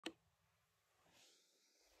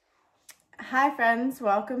Hi friends,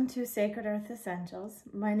 welcome to Sacred Earth Essentials.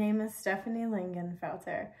 My name is Stephanie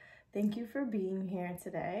Lingenfelter. Thank you for being here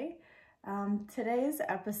today. Today's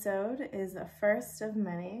episode is a first of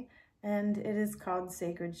many, and it is called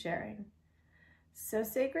Sacred Sharing. So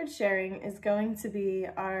Sacred Sharing is going to be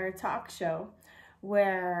our talk show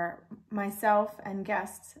where myself and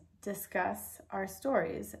guests discuss our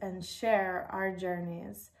stories and share our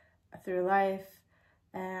journeys through life,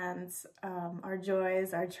 and our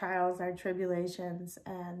joys, our trials, our tribulations,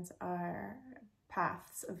 and our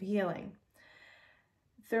paths of healing.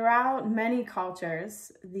 Throughout many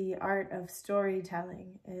cultures, the art of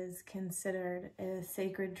storytelling is considered a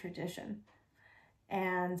sacred tradition,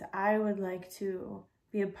 and I would like to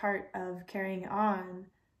be a part of carrying on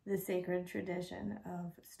the sacred tradition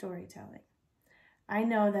of storytelling. I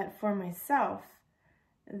know that for myself,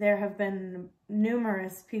 there have been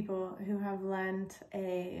numerous people who have lent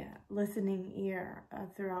a listening ear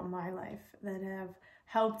throughout my life that have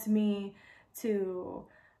helped me to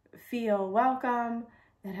feel welcome,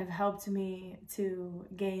 that have helped me to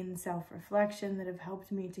gain self-reflection, that have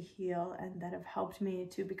helped me to heal, and that have helped me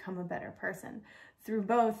to become a better person through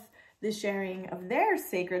both the sharing of their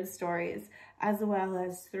sacred stories as well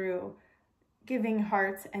as through giving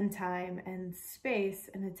heart and time and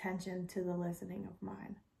space and attention to the listening of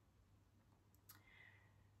mine.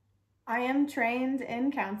 I am trained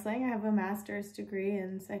in counseling. I have a master's degree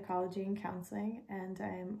in psychology and counseling, and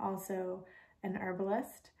I am also an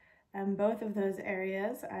herbalist. In both of those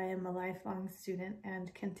areas, I am a lifelong student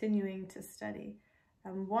and continuing to study.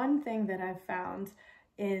 One thing that I've found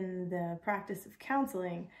in the practice of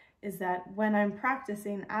counseling is that when I'm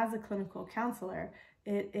practicing as a clinical counselor,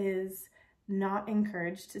 it is not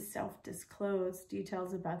encouraged to self-disclose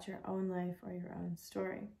details about your own life or your own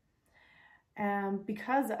story. And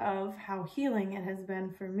because of how healing it has been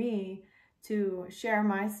for me to share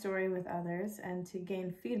my story with others and to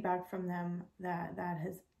gain feedback from them that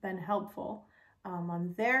has been helpful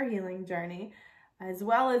on their healing journey, as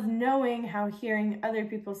well as knowing how hearing other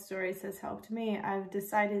people's stories has helped me, I've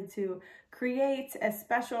decided to create a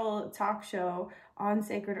special talk show on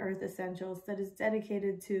Sacred Earth Essentials that is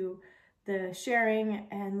dedicated to the sharing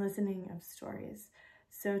and listening of stories.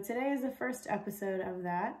 So today is the first episode of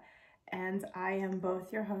that, and I am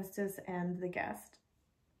both your hostess and the guest.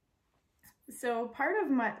 So part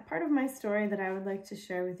of my story that I would like to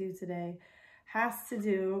share with you today has to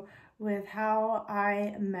do with how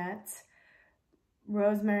I met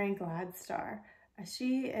Rosemary Gladstar.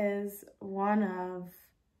 She is one of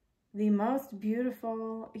the most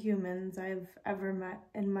beautiful humans I've ever met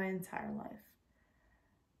in my entire life.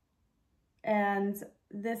 And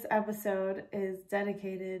this episode is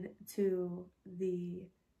dedicated to the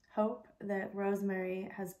hope that Rosemary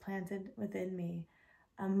has planted within me,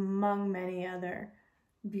 among many other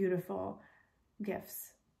beautiful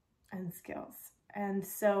gifts and skills. And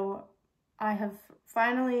so I have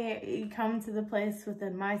finally come to the place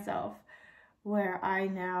within myself where I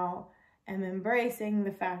now am embracing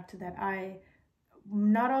the fact that I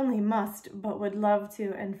not only must, but would love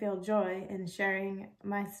to and feel joy in sharing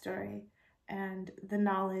my story and the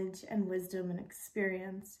knowledge and wisdom and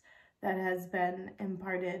experience that has been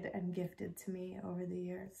imparted and gifted to me over the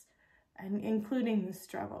years, and including the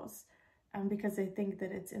struggles, because I think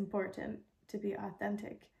that it's important to be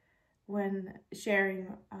authentic when sharing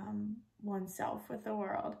oneself with the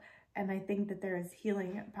world, and I think that there is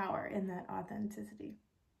healing power in that authenticity.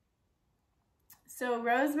 So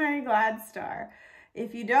Rosemary Gladstar,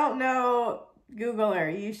 if you don't know, Google her,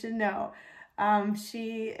 you should know.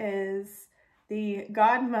 She is the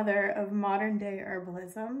godmother of modern day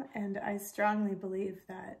herbalism, and I strongly believe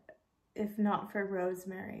that if not for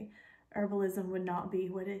Rosemary, herbalism would not be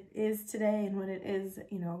what it is today and what it is,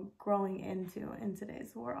 growing into in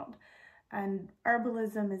today's world. And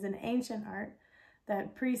herbalism is an ancient art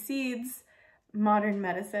that precedes modern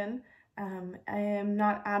medicine. I am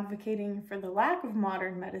not advocating for the lack of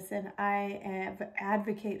modern medicine. I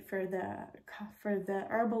advocate for the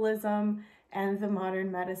herbalism and the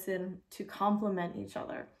modern medicine to complement each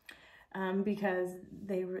other, because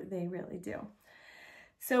they really do.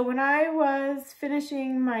 So when I was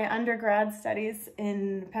finishing my undergrad studies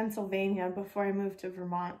in Pennsylvania before I moved to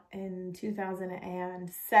Vermont in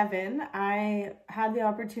 2007, I had the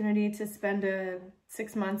opportunity to spend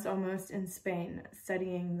 6 months almost in Spain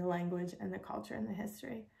studying the language and the culture and the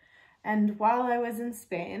history. And while I was in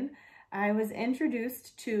Spain, I was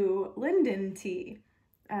introduced to linden tea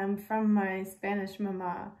from my Spanish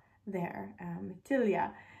mama there,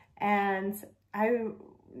 Tilia, and I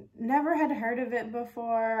never had heard of it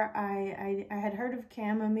before. I had heard of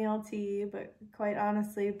chamomile tea, but quite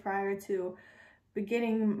honestly, prior to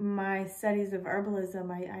beginning my studies of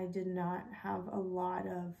herbalism, I did not have a lot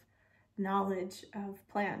of knowledge of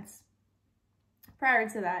plants prior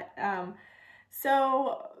to that.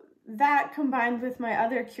 So that combined with my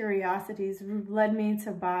other curiosities led me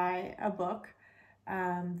to buy a book,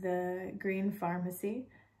 The Green Pharmacy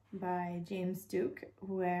by James Duke,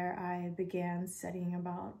 where I began studying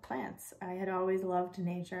about plants. I had always loved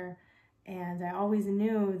nature, and I always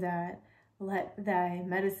knew that let thy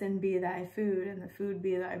medicine be thy food and the food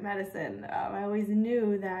be thy medicine. I always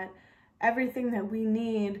knew that everything that we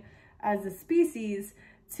need as a species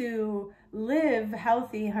to live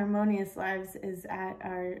healthy, harmonious lives is at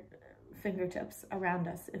our fingertips around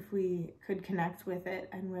us if we could connect with it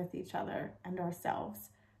and with each other and ourselves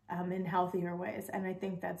in healthier ways. And I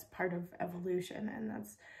think that's part of evolution, and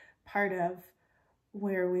that's part of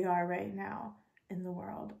where we are right now in the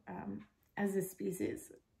world as a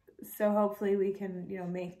species. So hopefully we can,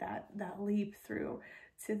 make that leap through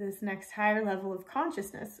to this next higher level of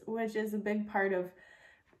consciousness, which is a big part of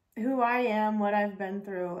who I am, what I've been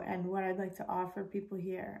through, and what I'd like to offer people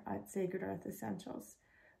here at Sacred Earth Essentials,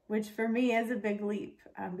 which for me is a big leap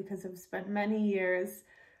because I've spent many years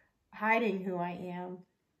hiding who I am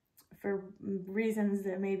for reasons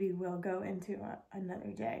that maybe we'll go into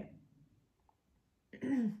another day.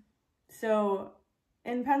 So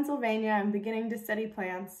in Pennsylvania, I'm beginning to study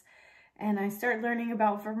plants, and I start learning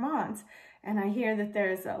about Vermont. And I hear that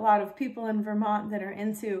there's a lot of people in Vermont that are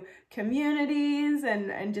into communities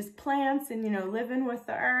and just plants and, living with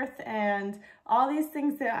the earth and all these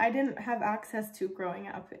things that I didn't have access to growing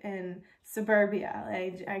up in suburbia.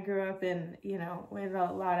 I grew up in, with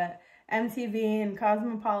a lot of MTV and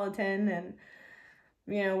Cosmopolitan, and,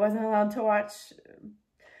 wasn't allowed to watch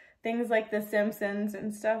things like The Simpsons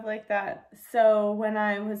and stuff like that. So when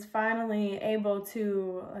I was finally able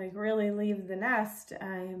to really leave the nest,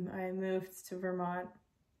 I moved to Vermont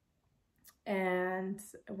and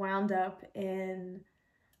wound up in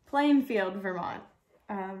Plainfield, Vermont,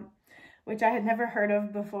 which I had never heard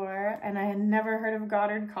of before, and I had never heard of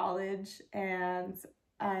Goddard College. And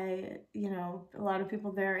a lot of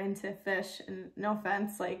people there are into fish, and no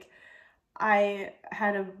offense, I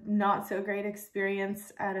had a not so great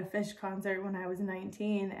experience at a fish concert when I was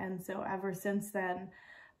 19, and so ever since then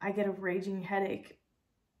I get a raging headache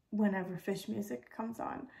whenever fish music comes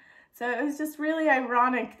on. So it was just really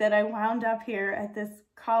ironic that I wound up here at this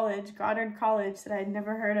college, Goddard College, that I'd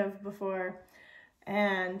never heard of before,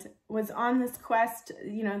 and was on this quest,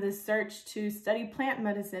 this search to study plant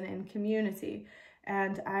medicine in community.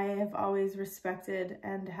 And I have always respected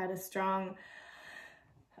and had a strong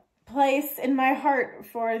place in my heart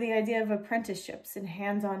for the idea of apprenticeships and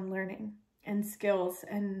hands-on learning and skills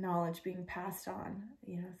and knowledge being passed on,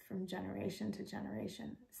 from generation to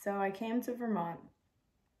generation. So I came to Vermont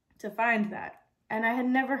to find that, and I had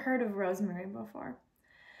never heard of rosemary before.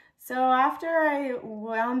 So after I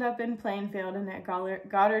wound up in Plainfield and at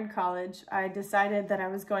Goddard College, I decided that I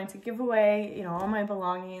was going to give away, all my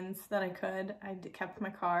belongings that I could. I kept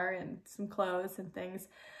my car and some clothes and things.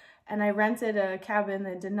 And I rented a cabin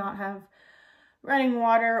that did not have running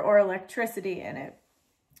water or electricity in it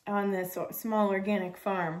on this small organic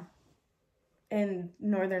farm in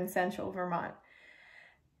northern central Vermont,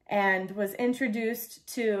 and was introduced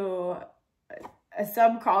to a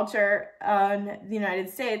subculture in the United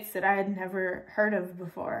States that I had never heard of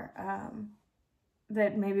before,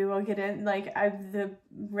 that maybe we'll get in, the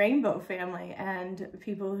Rainbow Family and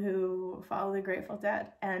people who follow the Grateful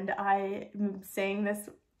Dead. And I'm saying this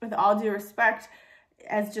with all due respect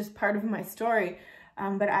as just part of my story,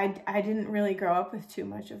 but I didn't really grow up with too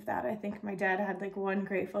much of that. I think my dad had one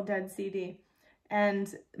Grateful Dead CD,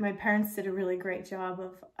 and my parents did a really great job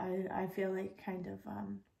of, I feel kind of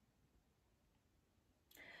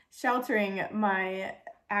sheltering my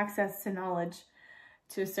access to knowledge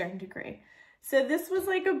to a certain degree. So this was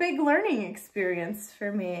a big learning experience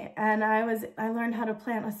for me. And I learned how to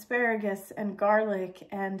plant asparagus and garlic,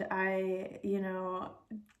 and I,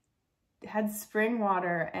 had spring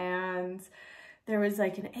water, and there was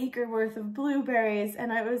an acre worth of blueberries,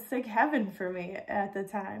 and it was heaven for me at the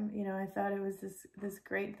time. I thought it was this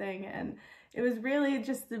great thing, and it was really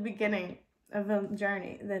just the beginning of a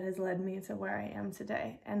journey that has led me to where I am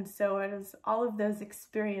today. And so it is all of those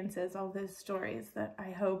experiences, all those stories that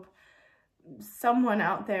I hope someone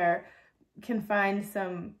out there can find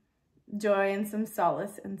some joy and some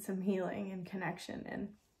solace and some healing and connection in.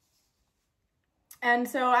 And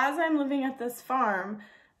so as I'm living at this farm,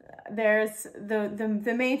 there's the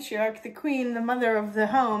matriarch, the queen, the mother of the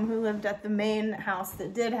home, who lived at the main house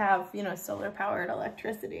that did have, solar powered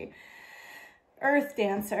electricity. Earth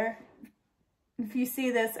Dancer. If you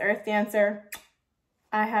see this, Earth Dancer,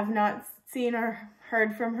 I have not seen or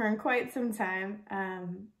heard from her in quite some time.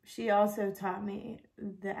 She also taught me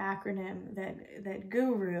the acronym that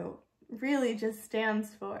GURU really just stands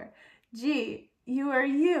for. G, you are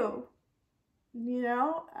you, you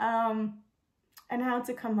know, and how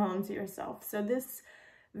to come home to yourself. So this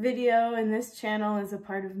video and this channel is a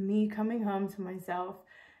part of me coming home to myself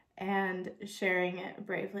and sharing it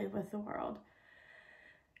bravely with the world.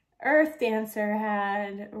 Earth Dancer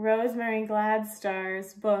had Rosemary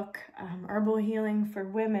Gladstar's book, Herbal Healing for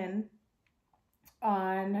Women,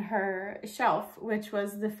 on her shelf, which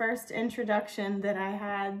was the first introduction that I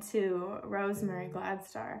had to Rosemary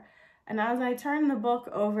Gladstar. And as I turned the book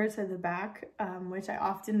over to the back, which I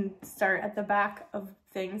often start at the back of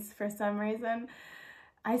things for some reason,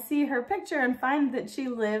 I see her picture and find that she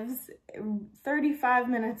lives 35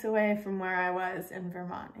 minutes away from where I was in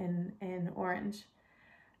Vermont, in Orange,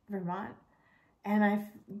 Vermont. And I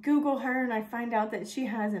Google her and I find out that she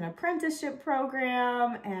has an apprenticeship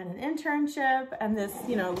program and an internship and this,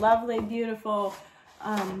 you know, lovely, beautiful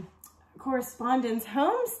correspondence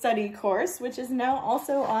home study course, which is now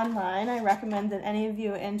also online. I recommend that any of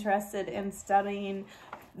you interested in studying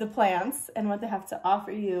the plants and what they have to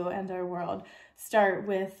offer you and our world start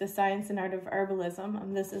with The Science and Art of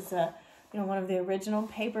Herbalism. This is one of the original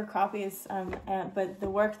paper copies, but the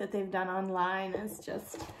work that they've done online is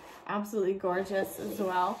just absolutely gorgeous as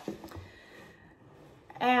well.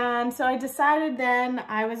 And so I decided then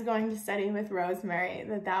I was going to study with Rosemary,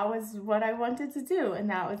 that was what I wanted to do, and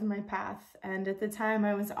that was my path. And at the time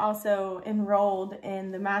I was also enrolled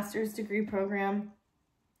in the master's degree program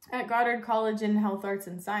at Goddard College in Health Arts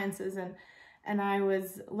and Sciences, and I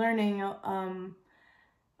was learning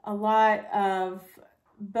a lot of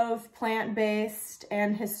both plant-based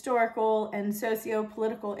and historical and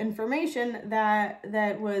socio-political information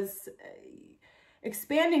that was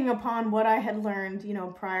expanding upon what I had learned, you know,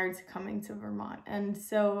 prior to coming to Vermont. And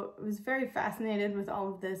so I was very fascinated with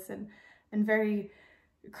all of this and very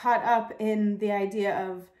caught up in the idea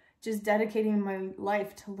of just dedicating my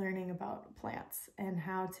life to learning about plants and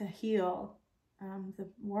how to heal the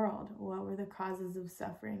world. What were the causes of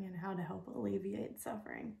suffering and how to help alleviate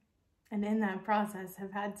suffering. And in that process,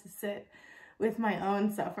 have had to sit with my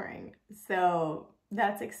own suffering. So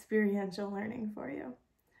that's experiential learning for you.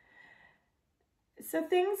 So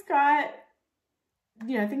things got,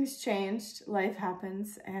 things changed, life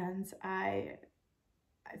happens, and I,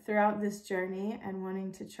 throughout this journey and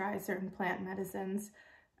wanting to try certain plant medicines,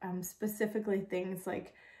 specifically things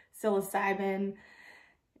like psilocybin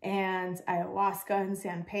and ayahuasca and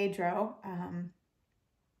San Pedro,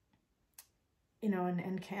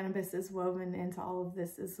 and cannabis is woven into all of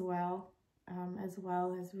this as well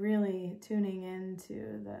as really tuning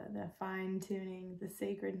into the fine-tuning, the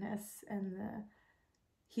sacredness, and the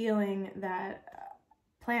healing that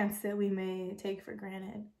plants that we may take for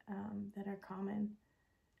granted, that are common,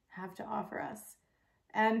 have to offer us.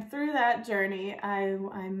 And through that journey, I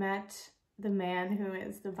met the man who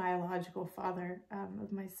is the biological father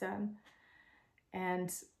of my son,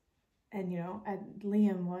 and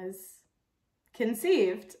Liam was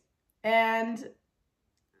conceived, and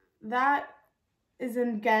that is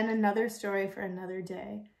again another story for another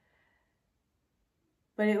day.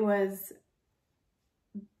 But it was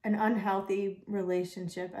an unhealthy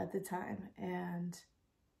relationship at the time and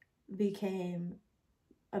became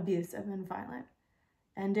abusive and violent.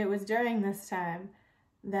 And it was during this time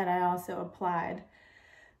that I also applied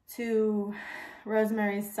to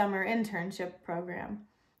Rosemary's summer internship program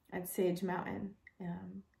at Sage Mountain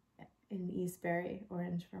in Eastbury,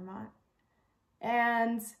 Orange, Vermont.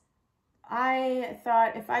 And I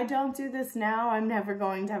thought, if I don't do this now, I'm never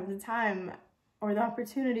going to have the time or the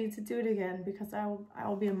opportunity to do it again, because I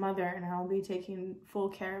will be a mother and I will be taking full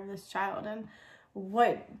care of this child. And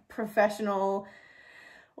what professional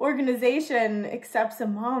organization accepts a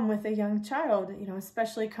mom with a young child,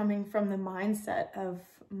 especially coming from the mindset of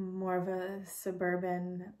more of a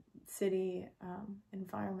suburban city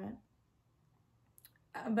environment.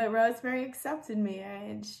 But Rosemary accepted me,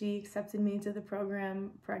 and she accepted me to the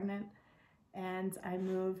program pregnant, and I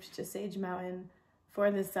moved to Sage Mountain for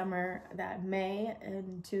the summer that May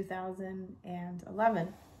in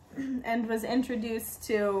 2011 and was introduced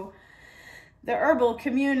to the herbal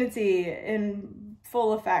community in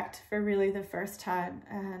full effect for really the first time,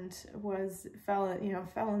 and fell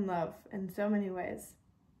in love in so many ways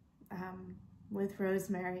with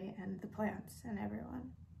Rosemary and the plants and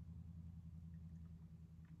everyone.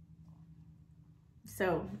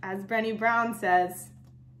 So, as Brené Brown says,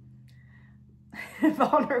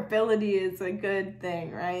 vulnerability is a good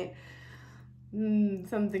thing, right?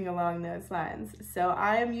 something along those lines. So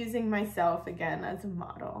I am using myself again as a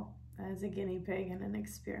model, as a guinea pig in an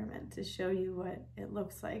experiment to show you what it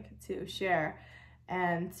looks like to share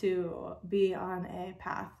and to be on a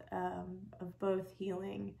path of both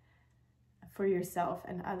healing for yourself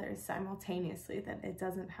and others simultaneously, that it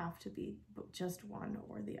doesn't have to be just one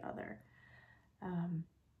or the other.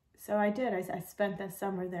 So I did. I spent this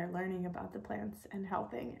summer there learning about the plants and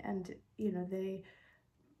helping, and you know, they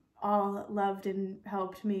all loved and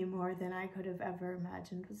helped me more than I could have ever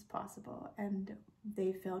imagined was possible. And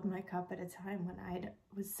they filled my cup at a time when I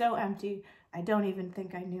was so empty, I don't even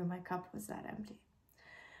think I knew my cup was that empty.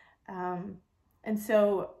 And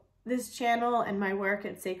so this channel and my work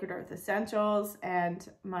at Sacred Earth Essentials and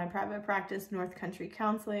my private practice, North Country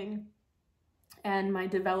Counseling, and my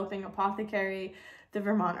developing apothecary, the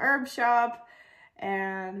Vermont Herb Shop,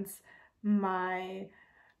 and my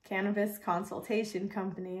cannabis consultation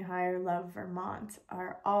company, Higher Love Vermont,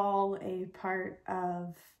 are all a part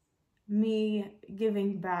of me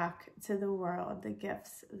giving back to the world the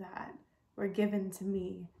gifts that were given to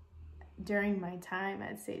me during my time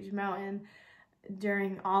at Sage Mountain,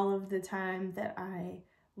 during all of the time that I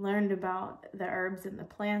learned about the herbs and the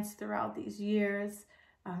plants throughout these years.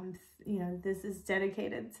 You know, this is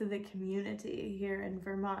dedicated to the community here in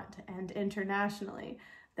Vermont and internationally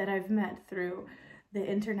that I've met through the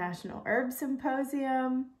International Herb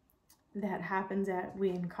Symposium that happens at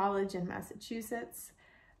Wheaton College in Massachusetts,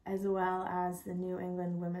 as well as the New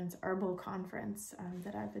England Women's Herbal Conference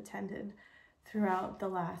that I've attended throughout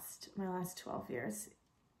my last 12 years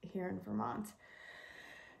here in Vermont.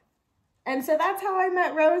 And so that's how I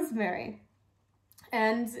met Rosemary.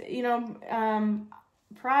 And, you know,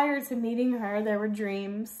 prior to meeting her, there were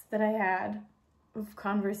dreams that I had of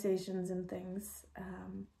conversations and things.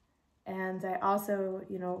 And I also,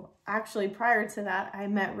 you know, actually prior to that, I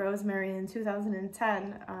met Rosemary in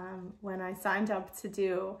 2010 when I signed up to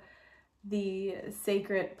do the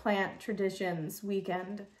Sacred Plant Traditions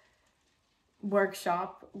Weekend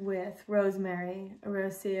workshop with Rosemary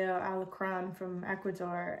Rocio Alacran from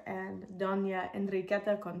Ecuador and Doña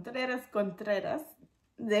Enriqueta Contreras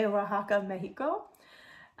de Oaxaca, Mexico.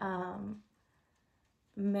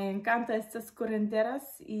 Me encanta estas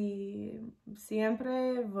curanderas y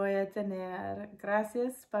siempre voy a tener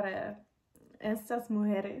gracias para estas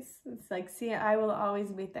mujeres. It's like, see, I will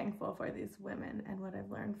always be thankful for these women and what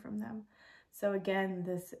I've learned from them. So again,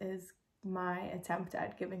 this is my attempt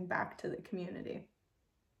at giving back to the community.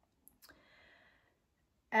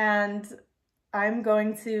 And I'm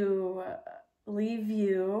going to leave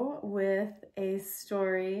you with a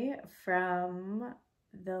story from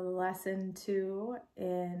the lesson 2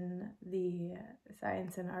 in the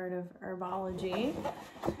Science and Art of Herbology,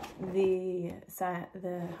 the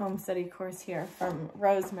home study course here from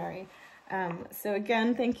Rosemary. So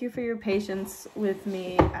again, thank you for your patience with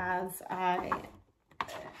me as I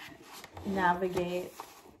navigate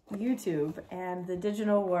YouTube and the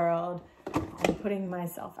digital world and putting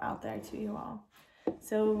myself out there to you all.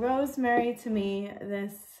 So Rosemary, to me,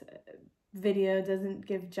 this video doesn't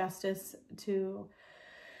give justice to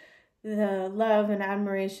the love and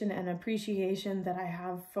admiration and appreciation that I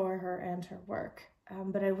have for her and her work.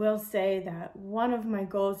 But I will say that one of my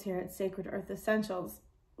goals here at Sacred Earth Essentials,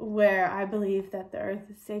 where I believe that the earth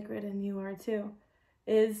is sacred and you are too,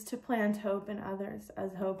 is to plant hope in others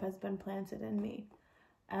as hope has been planted in me,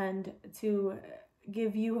 and to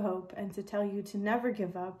give you hope and to tell you to never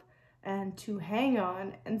give up and to hang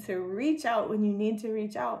on and to reach out when you need to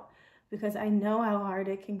reach out, because I know how hard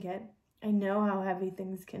it can get. I know how heavy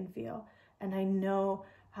things can feel, and I know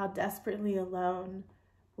how desperately alone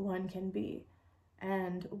one can be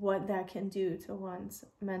and what that can do to one's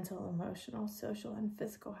mental, emotional, social, and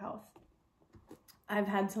physical health. I've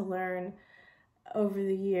had to learn over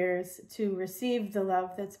the years to receive the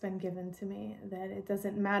love that's been given to me, that it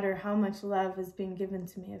doesn't matter how much love is being given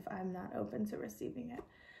to me if I'm not open to receiving it.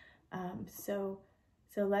 So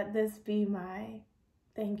let this be my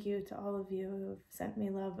thank you to all of you who have sent me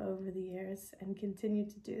love over the years and continue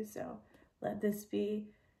to do so. Let this be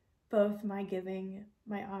both my giving,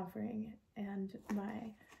 my offering, and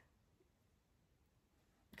my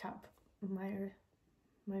cup,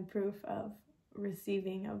 my proof of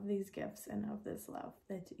receiving of these gifts and of this love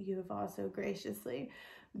that you have also graciously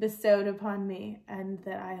bestowed upon me, and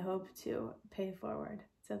that I hope to pay forward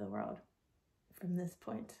to the world from this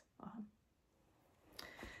point on.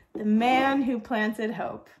 The Man Who Planted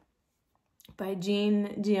Hope by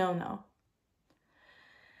Jean Giono.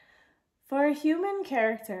 For a human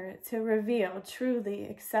character to reveal truly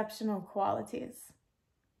exceptional qualities,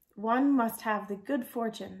 one must have the good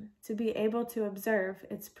fortune to be able to observe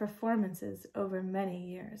its performances over many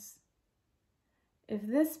years. If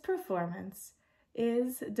this performance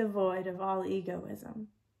is devoid of all egoism,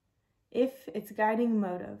 if its guiding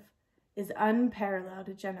motive is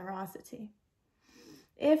unparalleled generosity,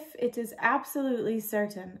 if it is absolutely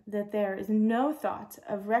certain that there is no thought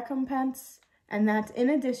of recompense and that, in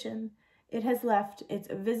addition, it has left its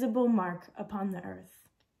visible mark upon the earth,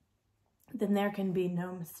 then there can be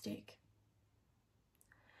no mistake.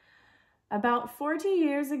 About 40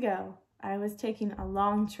 years ago, I was taking a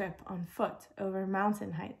long trip on foot over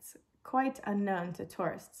mountain heights, quite unknown to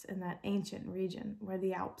tourists in that ancient region where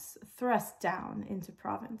the Alps thrust down into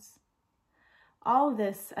Provence. All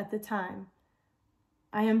this at the time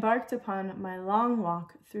I embarked upon my long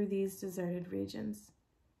walk through these deserted regions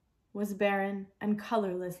was barren and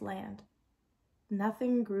colorless land.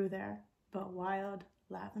 Nothing grew there but wild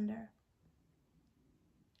lavender.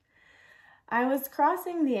 I was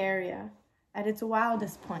crossing the area at its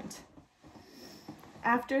wildest point.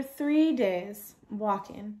 After 3 days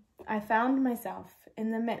walking, I found myself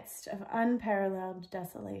in the midst of unparalleled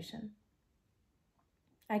desolation.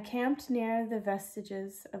 I camped near the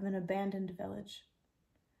vestiges of an abandoned village.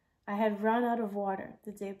 I had run out of water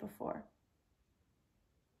the day before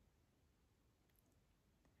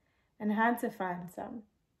and had to find some.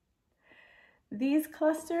 These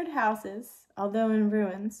clustered houses, although in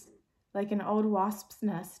ruins, like an old wasp's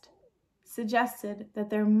nest, suggested that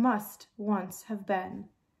there must once have been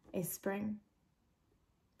a spring,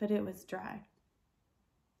 but it was dry.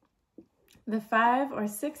 The 5 or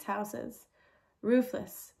 6 houses,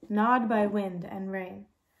 roofless, gnawed by wind and rain,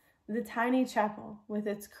 the tiny chapel with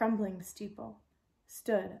its crumbling steeple,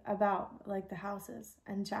 stood about like the houses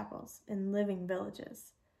and chapels in living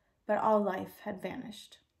villages, but all life had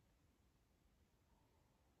vanished.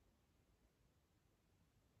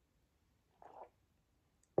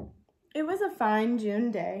 It was a fine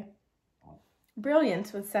June day,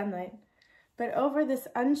 brilliant with sunlight, but over this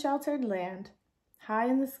unsheltered land, high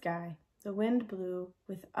in the sky, the wind blew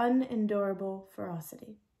with unendurable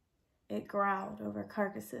ferocity. It growled over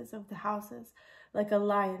carcasses of the houses like a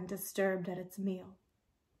lion disturbed at its meal.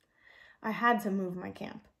 I had to move my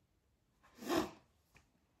camp.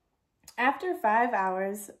 After 5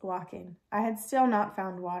 hours walking, I had still not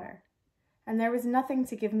found water, and there was nothing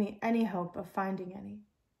to give me any hope of finding any.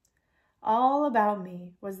 All about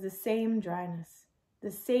me was the same dryness,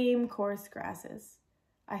 the same coarse grasses.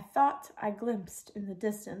 I thought I glimpsed in the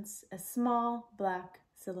distance a small black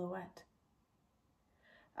silhouette,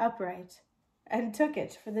 upright, and took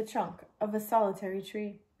it for the trunk of a solitary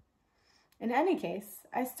tree. In any case,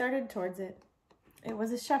 I started towards it. It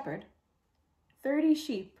was a shepherd. 30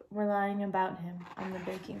 sheep were lying about him on the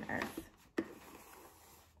baking earth.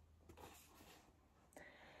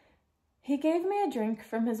 He gave me a drink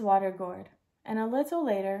from his water gourd, and a little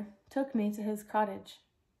later took me to his cottage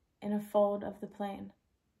in a fold of the plain.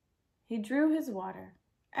 He drew his water,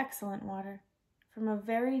 excellent water, from a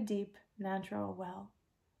very deep natural well,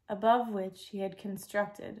 above which he had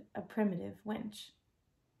constructed a primitive winch.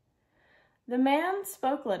 The man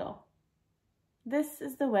spoke little. This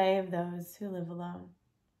is the way of those who live alone.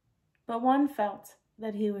 But one felt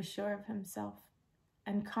that he was sure of himself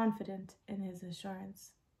and confident in his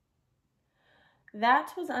assurance.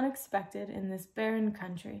 That was unexpected in this barren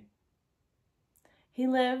country. He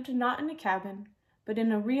lived not in a cabin, but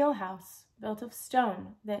in a real house built of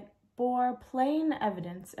stone that bore plain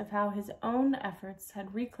evidence of how his own efforts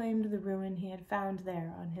had reclaimed the ruin he had found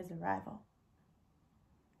there on his arrival.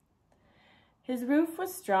 His roof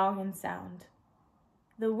was strong and sound.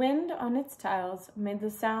 The wind on its tiles made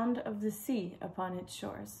the sound of the sea upon its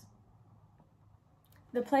shores.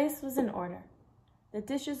 The place was in order, the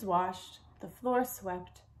dishes washed, the floor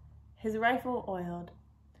swept, his rifle oiled.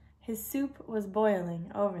 His soup was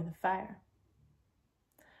boiling over the fire.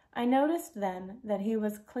 I noticed then that he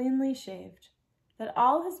was cleanly shaved, that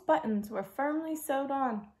all his buttons were firmly sewed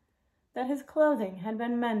on, that his clothing had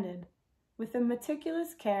been mended with the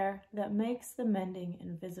meticulous care that makes the mending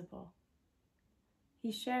invisible.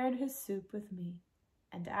 He shared his soup with me,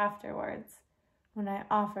 and afterwards, when I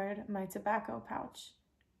offered my tobacco pouch,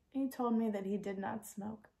 he told me that he did not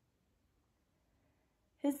smoke.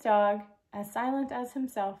 His dog, as silent as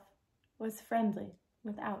himself, was friendly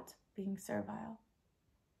without being servile.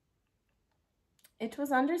 It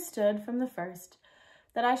was understood from the first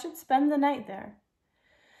that I should spend the night there.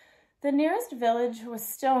 The nearest village was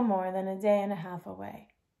still more than a day and a half away.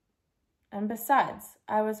 And besides,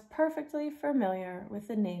 I was perfectly familiar with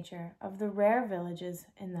the nature of the rare villages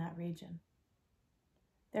in that region.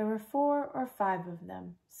 There were 4 or 5 of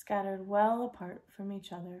them, scattered well apart from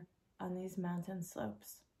each other on these mountain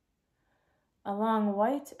slopes. Along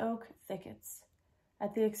white oak thickets,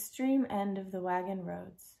 at the extreme end of the wagon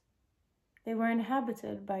roads. They were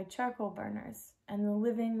inhabited by charcoal burners, and the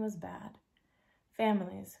living was bad.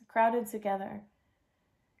 Families, crowded together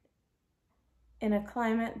in a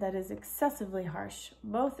climate that is excessively harsh,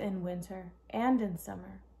 both in winter and in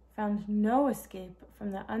summer, found no escape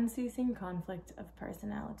from the unceasing conflict of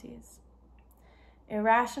personalities.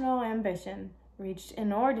 Irrational ambition reached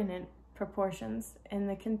inordinate proportions in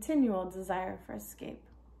the continual desire for escape.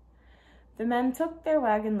 The men took their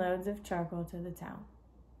wagon loads of charcoal to the town,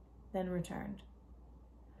 then returned.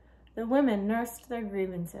 The women nursed their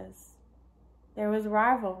grievances. There was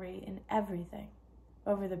rivalry in everything,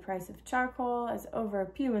 over the price of charcoal as over a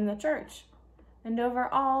pew in the church, and over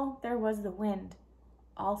all there was the wind,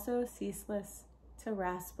 also ceaseless to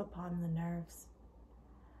rasp upon the nerves.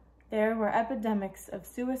 There were epidemics of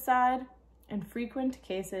suicide and frequent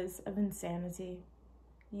cases of insanity,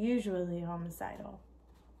 usually homicidal.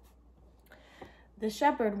 The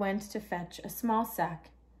shepherd went to fetch a small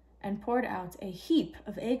sack and poured out a heap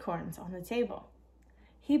of acorns on the table.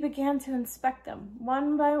 He began to inspect them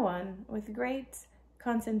one by one with great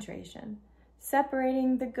concentration,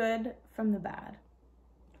 separating the good from the bad.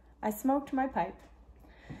 I smoked my pipe.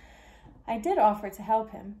 I did offer to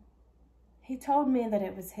help him. He told me that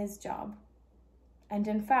it was his job, and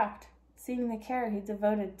in fact, seeing the care he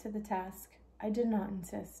devoted to the task, I did not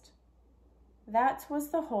insist. That was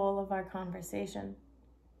the whole of our conversation.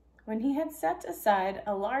 When he had set aside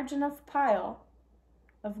a large enough pile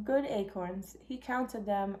of good acorns, he counted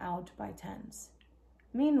them out by tens,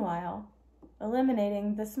 meanwhile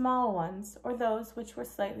eliminating the small ones or those which were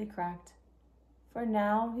slightly cracked, for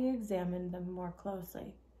now he examined them more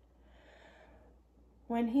closely.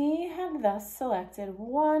 When he had thus selected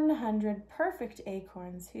 100 perfect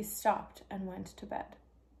acorns, he stopped and went to bed.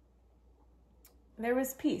 There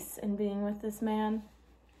was peace in being with this man.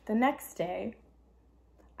 The next day,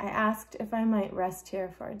 I asked if I might rest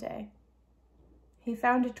here for a day. He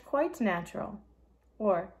found it quite natural,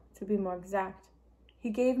 or, to be more exact, he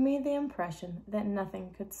gave me the impression that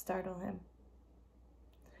nothing could startle him.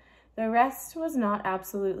 The rest was not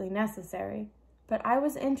absolutely necessary, but I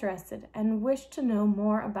was interested and wished to know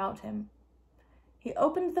more about him. He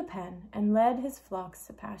opened the pen and led his flocks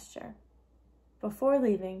to pasture. Before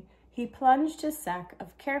leaving, he plunged his sack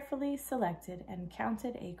of carefully selected and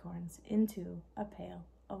counted acorns into a pail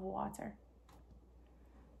of water.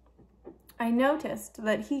 I noticed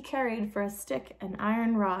that he carried for a stick an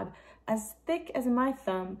iron rod as thick as my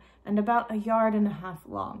thumb and about 1.5 yards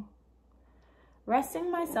long.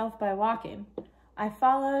 Resting myself by walking, I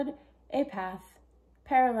followed a path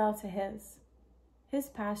parallel to his. His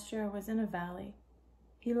pasture was in a valley.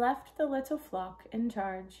 He left the little flock in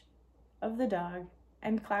charge of the dog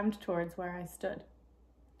and climbed towards where I stood.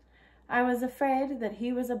 I was afraid that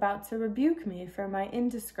he was about to rebuke me for my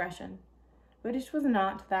indiscretion, but it was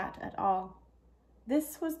not that at all.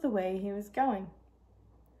 This was the way he was going,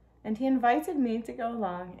 and he invited me to go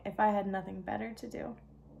along if I had nothing better to do.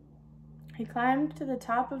 He climbed to the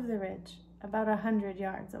top of the ridge, about 100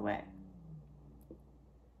 yards away.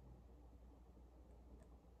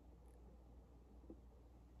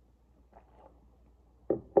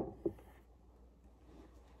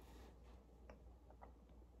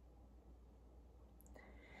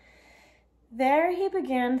 There he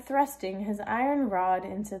began thrusting his iron rod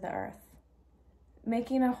into the earth,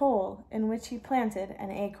 making a hole in which he planted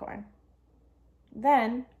an acorn.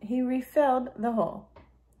 Then he refilled the hole.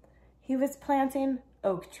 He was planting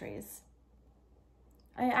oak trees.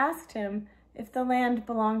 I asked him if the land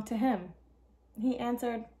belonged to him. He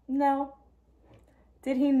answered, no.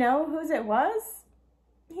 Did he know whose it was?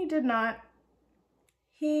 He did not.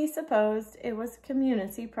 He supposed it was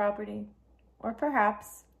community property, or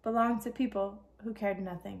perhaps belonged to people who cared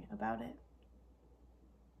nothing about it.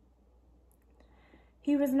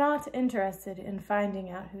 He was not interested in finding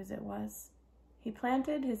out whose it was. He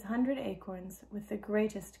planted his 100 acorns with the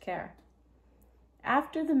greatest care.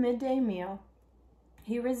 After the midday meal,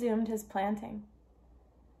 he resumed his planting.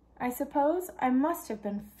 I suppose I must have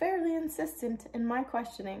been fairly insistent in my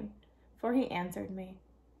questioning, for he answered me.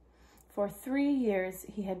 For 3 years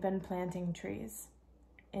he had been planting trees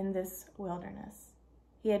in this wilderness.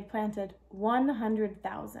 He had planted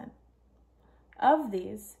 100,000. Of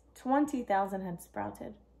these, 20,000 had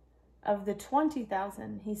sprouted. Of the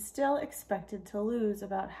 20,000, he still expected to lose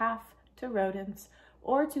about half to rodents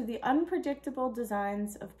or to the unpredictable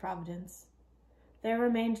designs of Providence. There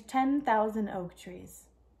remained 10,000 oak trees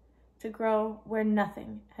to grow where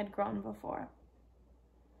nothing had grown before.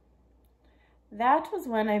 That was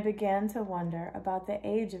when I began to wonder about the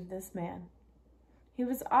age of this man. He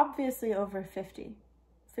was obviously over 50.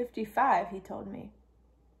 55, he told me.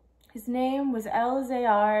 His name was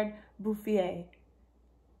Elzéard Bouffier.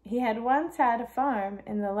 He had once had a farm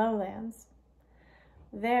in the lowlands.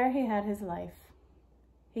 There he had his life.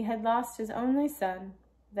 He had lost his only son,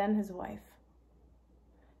 then his wife.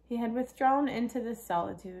 He had withdrawn into this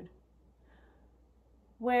solitude,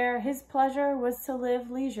 where his pleasure was to live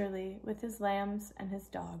leisurely with his lambs and his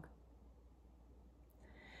dog.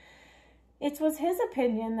 It was his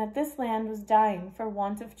opinion that this land was dying for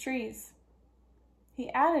want of trees. He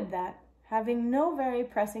added that, having no very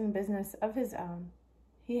pressing business of his own,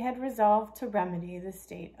 he had resolved to remedy the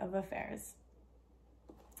state of affairs.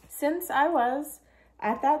 Since I was,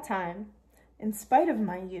 at that time, in spite of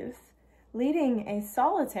my youth, leading a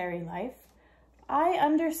solitary life, I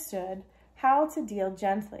understood how to deal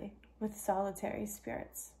gently with solitary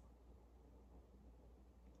spirits.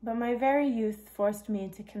 But my very youth forced me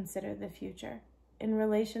to consider the future in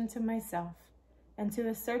relation to myself and to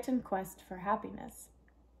a certain quest for happiness.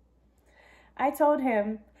 I told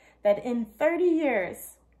him that in 30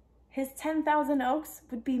 years, his 10,000 oaks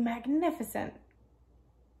would be magnificent.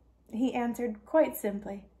 He answered quite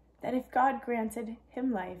simply that if God granted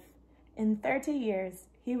him life, in 30 years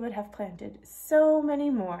he would have planted so many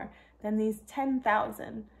more than these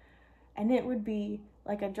 10,000, and it would be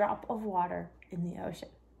like a drop of water in the ocean.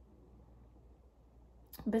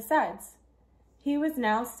 Besides, he was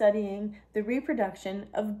now studying the reproduction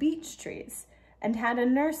of beech trees and had a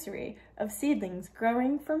nursery of seedlings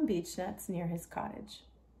growing from beech nuts near his cottage.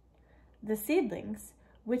 The seedlings,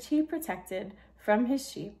 which he protected from his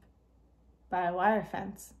sheep by a wire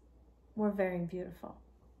fence, were very beautiful.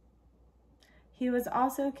 He was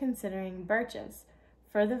also considering birches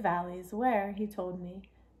for the valleys where, he told me,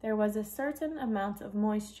 there was a certain amount of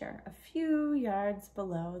moisture a few yards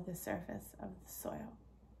below the surface of the soil.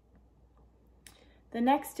 The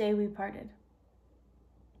next day we parted.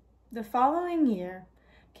 The following year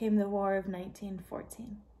came the War of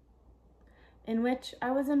 1914, in which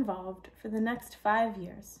I was involved for the next 5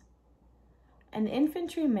 years. An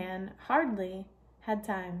infantryman hardly had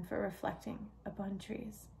time for reflecting upon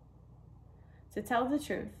trees. To tell the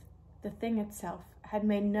truth, the thing itself had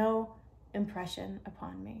made no impression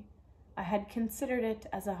upon me. I had considered it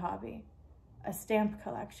as a hobby, a stamp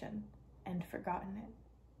collection, and forgotten it.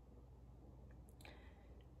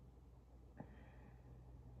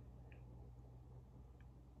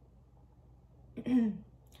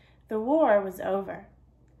 The war was over.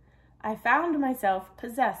 I found myself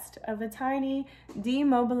possessed of a tiny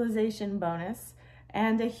demobilization bonus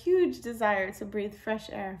and a huge desire to breathe fresh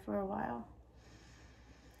air for a while.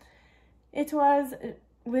 It was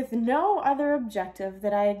with no other objective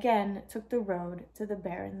that I again took the road to the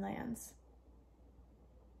barren lands.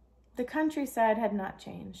 The countryside had not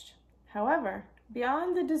changed. However,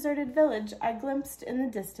 beyond the deserted village, I glimpsed in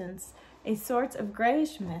the distance a sort of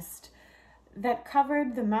grayish mist that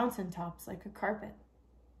covered the mountaintops like a carpet.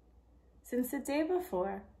 Since the day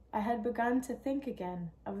before, I had begun to think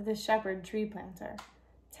again of the shepherd tree planter.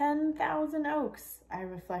 10,000 oaks, I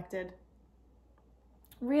reflected,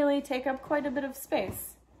 really take up quite a bit of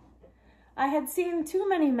space. I had seen too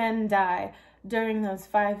many men die during those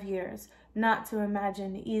 5 years not to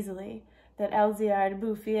imagine easily that Elzéard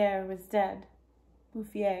Bouffier was dead.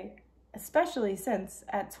 Bouffier, especially since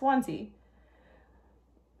at 20,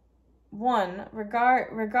 one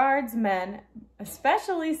regards men of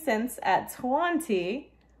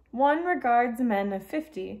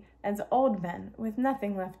 50 as old men with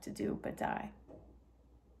nothing left to do but die.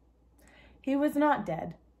 He was not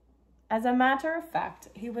dead. As a matter of fact,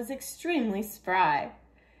 he was extremely spry.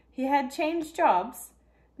 He had changed jobs.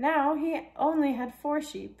 Now he only had 4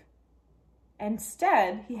 sheep.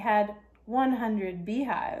 Instead, he had 100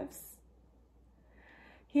 beehives.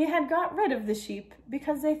 He had got rid of the sheep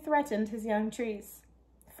because they threatened his young trees.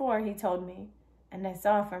 For, he told me, and I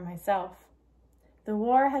saw for myself, the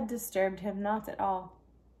war had disturbed him not at all.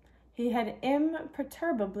 He had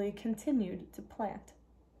imperturbably continued to plant.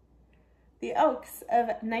 The oaks of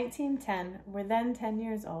 1910 were then 10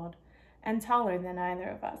 years old and taller than either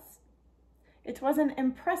of us. It was an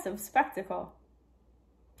impressive spectacle.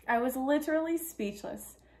 I was literally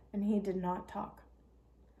speechless, and he did not talk.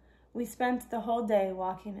 We spent the whole day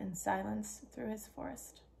walking in silence through his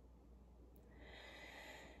forest.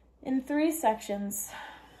 In 3 sections,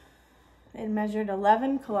 it measured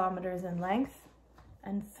 11 kilometers in length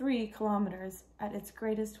and 3 kilometers at its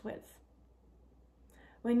greatest width.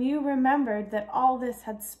 When you remembered that all this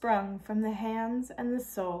had sprung from the hands and the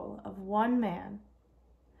soul of one man,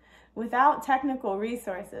 without technical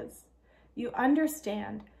resources, you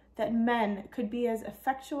understand that men could be as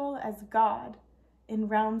effectual as God in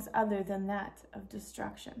realms other than that of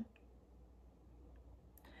destruction.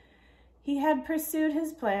 He had pursued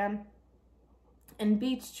his plan, and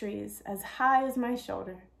beech trees as high as my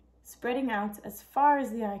shoulder, spreading out as far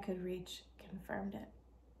as the eye could reach, confirmed it.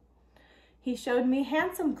 He showed me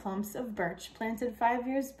handsome clumps of birch planted 5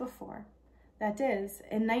 years before, that is,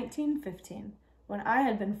 in 1915, when I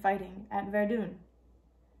had been fighting at Verdun.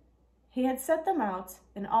 He had set them out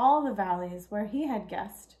in all the valleys where he had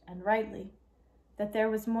guessed, and rightly, that there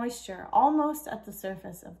was moisture almost at the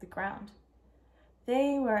surface of the ground.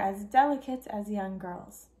 They were as delicate as young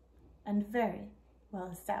girls, and very well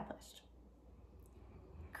established.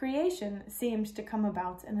 Creation seemed to come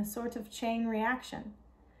about in a sort of chain reaction.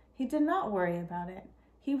 He did not worry about it.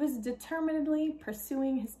 He was determinedly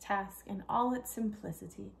pursuing his task in all its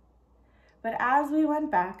simplicity. But as we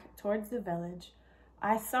went back towards the village,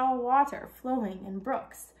 I saw water flowing in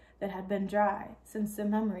brooks that had been dry since the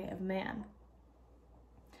memory of man.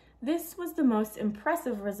 This was the most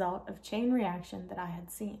impressive result of chain reaction that I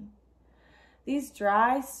had seen. These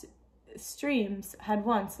dry streams had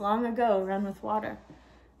once long ago run with water.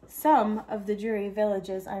 Some of the dreary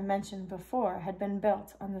villages I mentioned before had been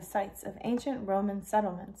built on the sites of ancient Roman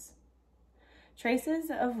settlements,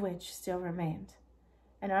 traces of which still remained,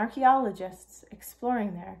 and archaeologists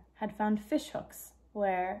exploring there had found fishhooks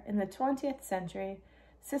where, in the 20th century,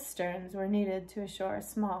 cisterns were needed to assure a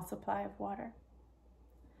small supply of water.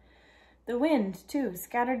 The wind, too,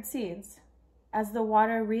 scattered seeds. As the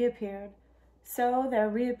water reappeared, so there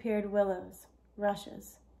reappeared willows,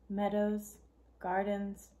 rushes, meadows,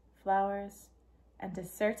 gardens, flowers, and a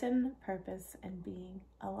certain purpose in being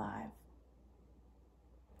alive.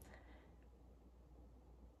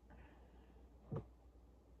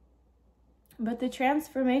 But the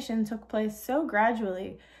transformation took place so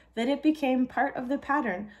gradually that it became part of the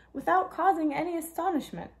pattern without causing any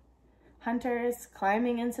astonishment. Hunters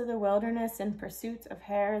climbing into the wilderness in pursuit of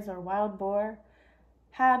hares or wild boar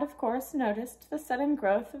had, of course, noticed the sudden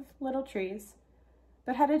growth of little trees,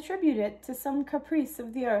 but had attributed it to some caprice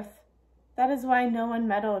of the earth. That is why no one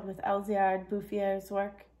meddled with Elzéard Bouffier's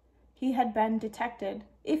work. He had been detected.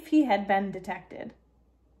 If he had been detected,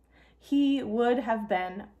 he would have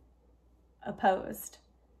been opposed.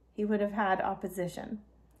 He would have had opposition.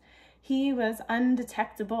 He was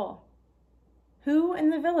undetectable. Who in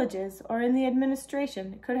the villages or in the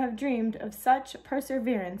administration could have dreamed of such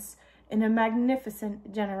perseverance in a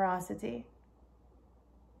magnificent generosity?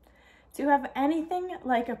 To have anything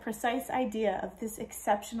like a precise idea of this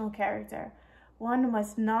exceptional character, one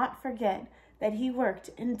must not forget that he worked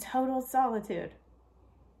in total solitude,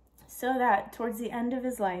 so that towards the end of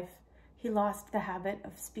his life, he lost the habit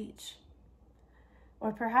of speech.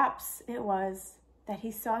 Or perhaps it was that he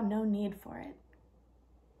saw no need for it.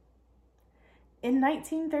 In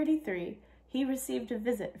 1933, he received a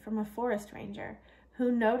visit from a forest ranger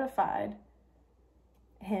who notified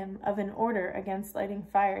him of an order against lighting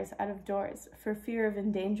fires out of doors for fear of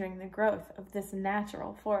endangering the growth of this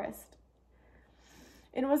natural forest.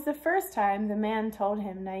 It was the first time the man told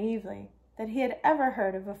him naively that he had ever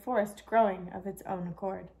heard of a forest growing of its own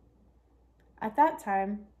accord. At that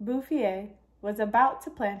time, Bouffier was about to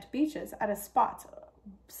plant beeches at a spot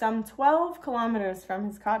some 12 kilometers from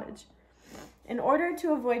his cottage. In order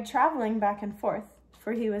to avoid traveling back and forth,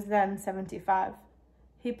 for he was then 75,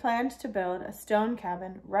 he planned to build a stone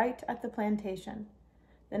cabin right at the plantation.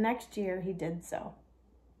 The next year he did so.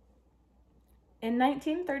 In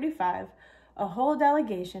 1935, a whole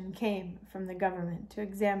delegation came from the government to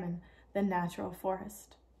examine the natural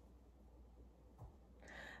forest.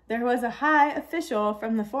 There was a high official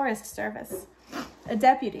from the Forest Service, a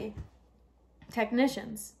deputy,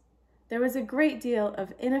 technicians. There was a great deal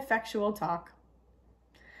of ineffectual talk.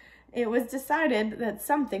 It was decided that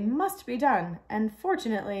something must be done, and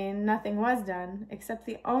fortunately nothing was done except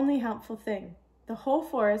the only helpful thing. The whole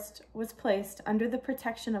forest was placed under the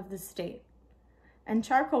protection of the state, and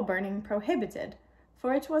charcoal burning prohibited,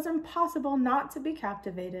 for it was impossible not to be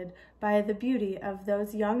captivated by the beauty of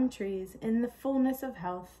those young trees in the fullness of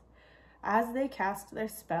health, as they cast their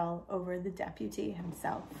spell over the deputy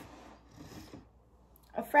himself.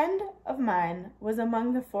 A friend of mine was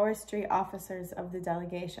among the forestry officers of the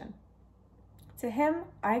delegation. To him,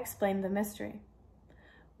 I explained the mystery.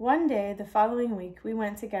 One day, the following week, we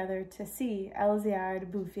went together to see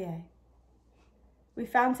Elzéard Bouffier. We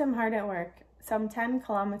found him hard at work, some 10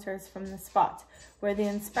 kilometers from the spot where the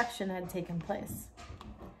inspection had taken place.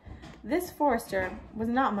 This forester was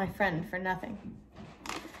not my friend for nothing.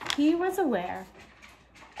 He was aware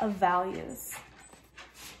of values.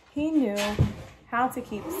 He knew how to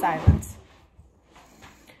keep silent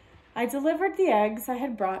I delivered the eggs I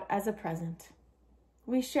had brought as a present.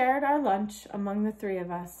 We shared our lunch among the three of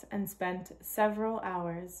us and spent several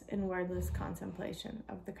hours in wordless contemplation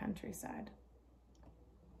of the countryside.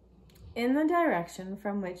 In the direction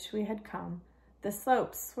from which we had come, the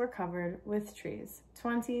slopes were covered with trees,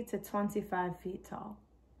 20 to 25 feet tall.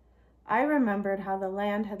 I remembered how the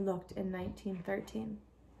land had looked in 1913,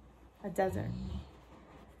 a desert.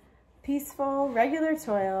 Peaceful, regular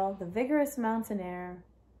toil, the vigorous mountain air,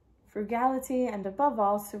 frugality, and above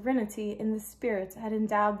all, serenity in the spirit had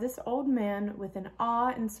endowed this old man with an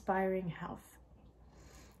awe-inspiring health.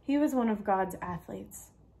 He was one of God's athletes.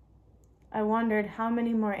 I wondered how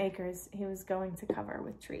many more acres he was going to cover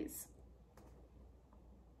with trees.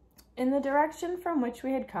 In the direction from which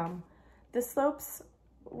we had come, the slopes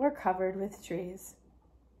were covered with trees.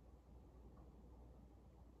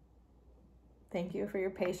 Thank you for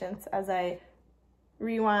your patience as I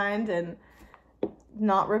rewind and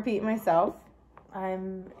not repeat myself.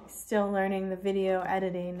 I'm still learning the video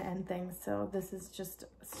editing and things, so this is just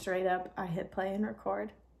straight up, I hit play and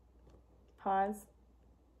record. Pause.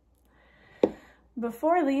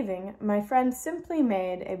 Before leaving, my friend simply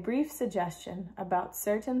made a brief suggestion about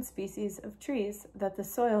certain species of trees that the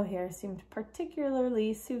soil here seemed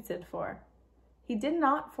particularly suited for. He did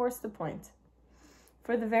not force the point,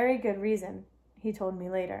 for the very good reason, he told me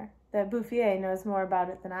later, that Bouffier knows more about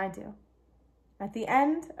it than I do. At the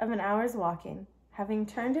end of an hour's walking, having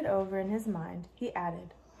turned it over in his mind, he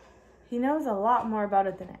added, "He knows a lot more about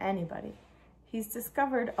it than anybody. He's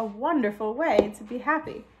discovered a wonderful way to be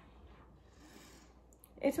happy."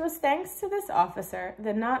 It was thanks to this officer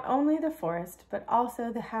that not only the forest, but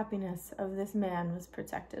also the happiness of this man was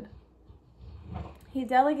protected. He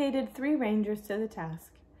delegated 3 rangers to the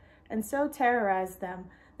task, and so terrorized them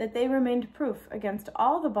that they remained proof against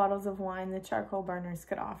all the bottles of wine the charcoal burners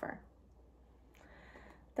could offer.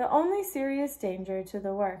 The only serious danger to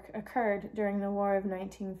the work occurred during the War of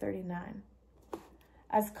 1939.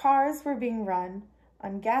 As cars were being run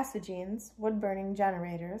on gasogenes, wood-burning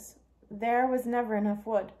generators, there was never enough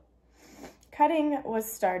wood. Cutting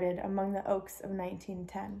was started among the oaks of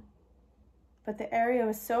 1910, but the area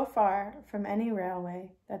was so far from any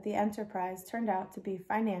railway that the enterprise turned out to be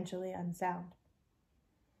financially unsound.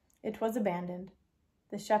 It was abandoned.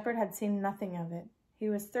 The shepherd had seen nothing of it. He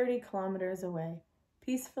was 30 kilometers away,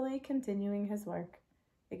 peacefully continuing his work,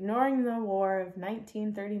 ignoring the war of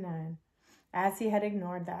 1939, as he had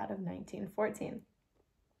ignored that of 1914.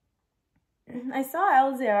 I saw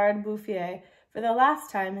Elzéard Bouffier for the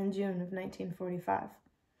last time in June of 1945.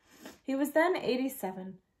 He was then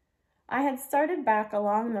 87. I had started back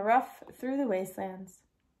along the rough through the wastelands,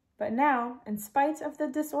 but now, in spite of the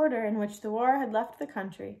disorder in which the war had left the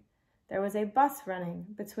country, there was a bus running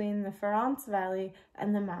between the Ferrance Valley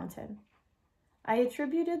and the mountain. I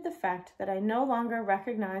attributed the fact that I no longer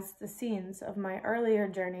recognized the scenes of my earlier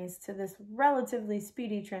journeys to this relatively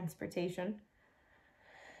speedy transportation.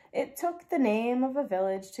 It took the name of a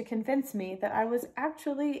village to convince me that I was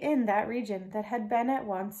actually in that region that had been at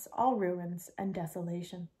once all ruins and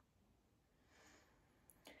desolation.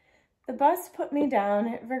 The bus put me down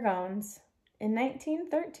at Vergonnes. In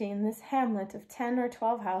 1913, this hamlet of 10 or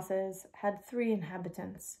 12 houses had 3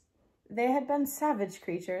 inhabitants. They had been savage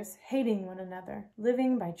creatures, hating one another,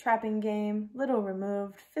 living by trapping game, little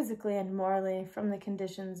removed, physically and morally, from the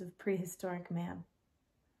conditions of prehistoric man.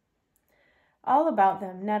 All about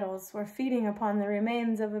them, nettles were feeding upon the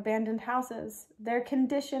remains of abandoned houses. Their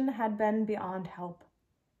condition had been beyond help.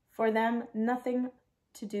 For them, nothing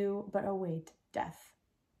to do but await death.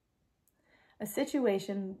 A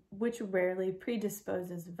situation which rarely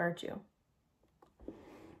predisposes virtue.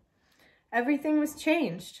 Everything was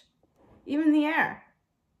changed, even the air.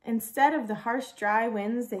 Instead of the harsh, dry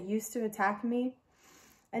winds that used to attack me,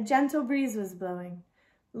 a gentle breeze was blowing,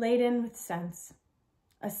 laden with scents.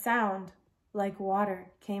 A sound like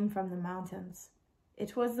water came from the mountains.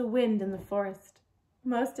 It was the wind in the forest.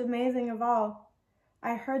 Most amazing of all,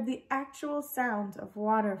 I heard the actual sound of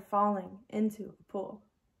water falling into a pool.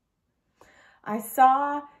 I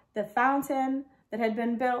saw the fountain that had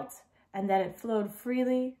been built and that it flowed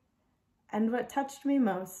freely, and what touched me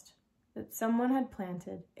most, that someone had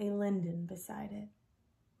planted a linden beside it.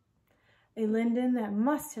 A linden that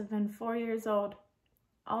must have been 4 years old,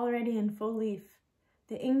 already in full leaf,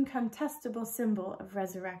 the incontestable symbol of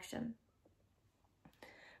resurrection.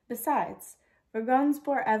 Besides, Vergonnes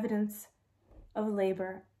bore evidence of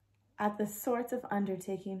labor at the sort of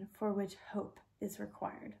undertaking for which hope is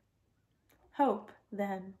required. Hope,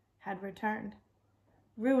 then, had returned.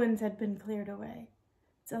 Ruins had been cleared away,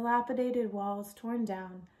 dilapidated walls torn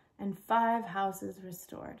down, and 5 houses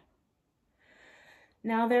restored.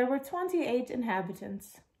 Now there were 28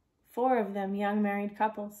 inhabitants, 4 of them young married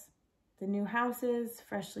couples. The new houses,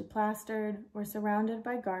 freshly plastered, were surrounded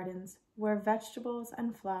by gardens where vegetables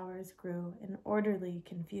and flowers grew in orderly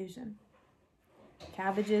confusion.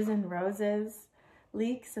 Cabbages and roses,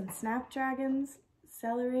 leeks and snapdragons,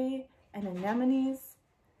 celery and anemones.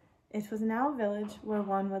 It was now a village where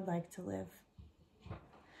one would like to live.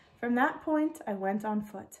 From that point, I went on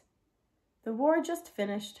foot. The war just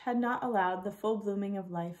finished had not allowed the full blooming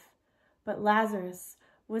of life, but Lazarus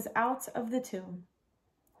was out of the tomb.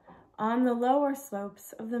 On the lower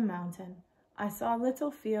slopes of the mountain, I saw little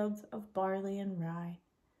fields of barley and rye.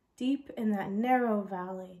 Deep in that narrow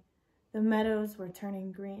valley, the meadows were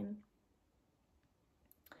turning green.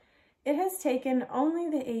 It has taken only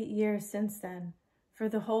the 8 years since then for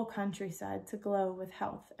the whole countryside to glow with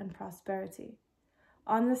health and prosperity.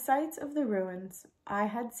 On the sites of the ruins I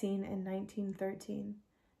had seen in 1913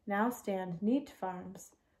 now stand neat farms,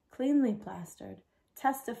 cleanly plastered,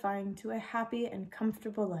 testifying to a happy and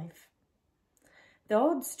comfortable life. The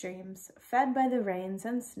old streams, fed by the rains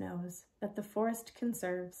and snows that the forest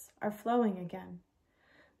conserves, are flowing again.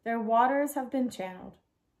 Their waters have been channeled.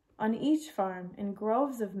 On each farm, in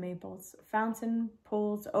groves of maples, fountain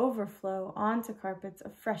pools overflow onto carpets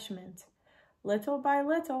of fresh mint. Little by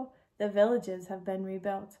little, the villages have been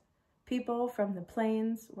rebuilt. People from the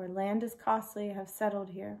plains, where land is costly, have settled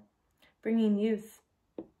here, bringing youth,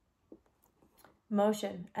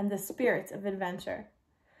 motion, and the spirit of adventure.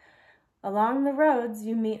 Along the roads,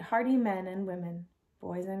 you meet hardy men and women,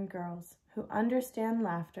 boys and girls, who understand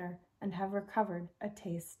laughter and have recovered a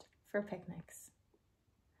taste for picnics.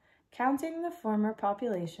 Counting the former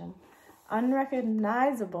population,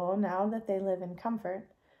 unrecognizable now that they live in comfort,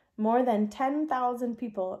 more than 10,000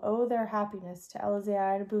 people owe their happiness to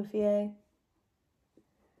Elzéar Bouffier.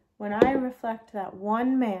 When I reflect that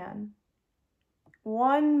one man,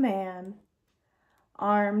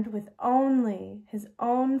 armed with only his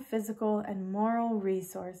own physical and moral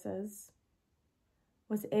resources,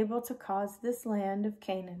 was able to cause this land of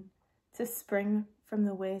Canaan to spring from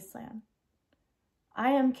the wasteland,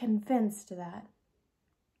 I am convinced that,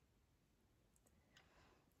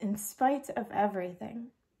 in spite of everything,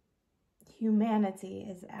 humanity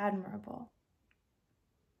is admirable.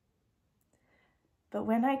 But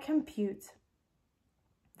when I compute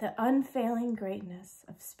the unfailing greatness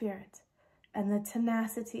of spirit and the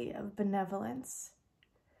tenacity of benevolence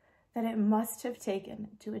that it must have taken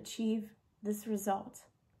to achieve this result,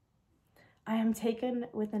 I am taken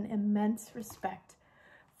with an immense respect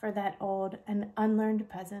for that old and unlearned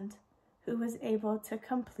peasant who was able to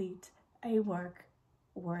complete a work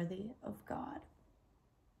worthy of God.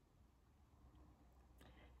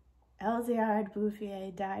 Elzéar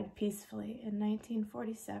Bouffier died peacefully in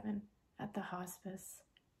 1947 at the hospice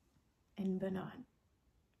in Benin.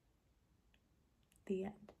 The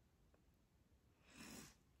end.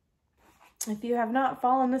 If you have not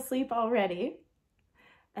fallen asleep already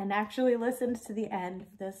and actually listened to the end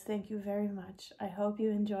of this, thank you very much. I hope you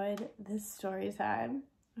enjoyed this story time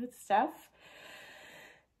with Stef.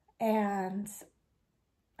 And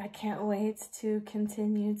I can't wait to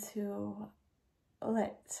continue to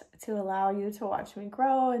allow you to watch me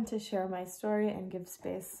grow and to share my story and give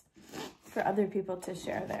space for other people to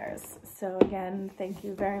share theirs. So again, thank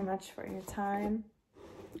you very much for your time.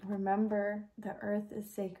 Remember, the earth is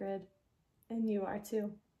sacred and you are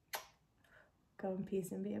too. Go in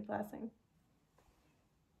peace and be a blessing.